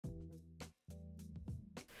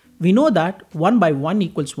We know that 1 by 1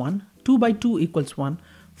 equals 1, 2 by 2 equals 1,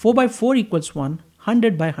 4 by 4 equals 1,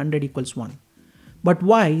 100 by 100 equals 1. But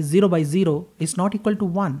why 0 by 0 is not equal to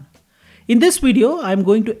 1? In this video, I am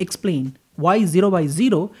going to explain why 0 by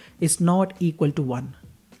 0 is not equal to 1.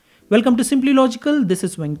 Welcome to Simply Logical, this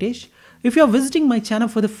is Venkatesh. If you are visiting my channel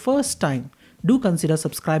for the first time, do consider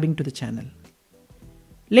subscribing to the channel.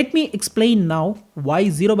 Let me explain now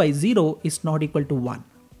why 0 by 0 is not equal to 1.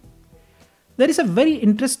 There is a very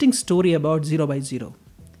interesting story about 0 by 0.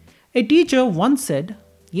 A teacher once said,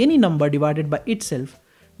 any number divided by itself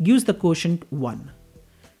gives the quotient 1.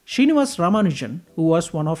 Srinivas Ramanujan, who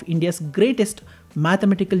was one of India's greatest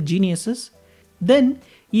mathematical geniuses, then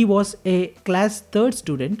he was a class 3rd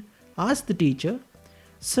student, asked the teacher,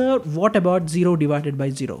 "Sir, what about 0 divided by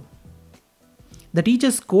 0? The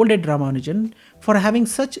teacher scolded Ramanujan for having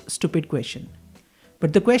such stupid question.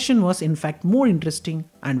 But the question was in fact more interesting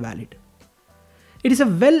and valid. It is a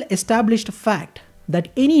well-established fact that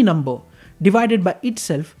any number divided by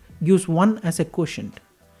itself gives 1 as a quotient.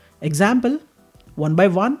 Example, 1 by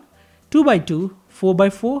 1, 2 by 2, 4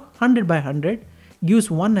 by 4, 100 by 100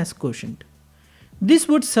 gives 1 as quotient. This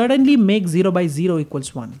would certainly make 0 by 0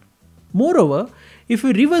 equals 1. Moreover, if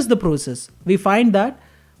we reverse the process, we find that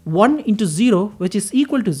 1 into 0, which is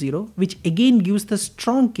equal to 0, which again gives the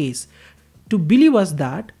strong case to believe us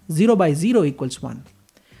that 0 by 0 equals 1.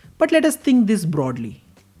 But let us think this broadly.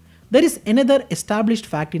 There is another established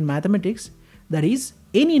fact in mathematics, that is,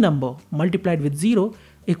 any number multiplied with 0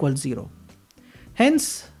 equals 0.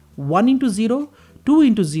 Hence, 1 into 0, 2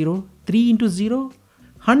 into 0, 3 into 0,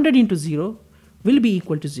 100 into 0 will be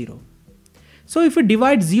equal to 0. So if we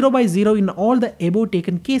divide 0 by 0 in all the above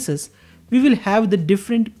taken cases, we will have the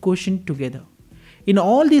different quotient together. In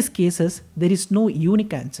all these cases, there is no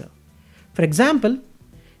unique answer. For example,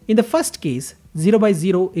 in the first case, 0 by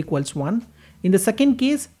 0 equals 1. In the second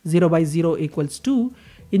case, 0 by 0 equals 2.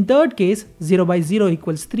 In third case, 0 by 0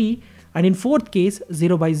 equals 3. And in fourth case,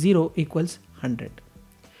 0 by 0 equals 100.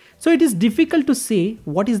 So it is difficult to say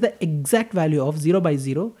what is the exact value of 0 by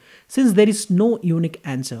 0 since there is no unique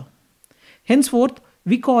answer. Henceforth,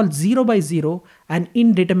 we call 0 by 0 an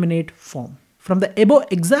indeterminate form. From the above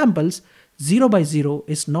examples, 0 by 0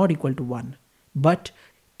 is not equal to 1, but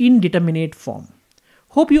indeterminate form.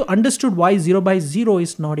 Hope you understood why 0 by 0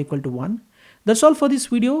 is not equal to 1. That's all for this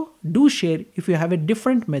video. Do share if you have a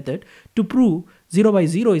different method to prove 0 by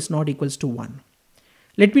 0 is not equals to 1.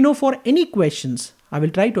 Let me know for any questions. I will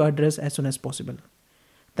try to address as soon as possible.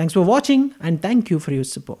 Thanks for watching and thank you for your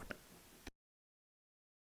support.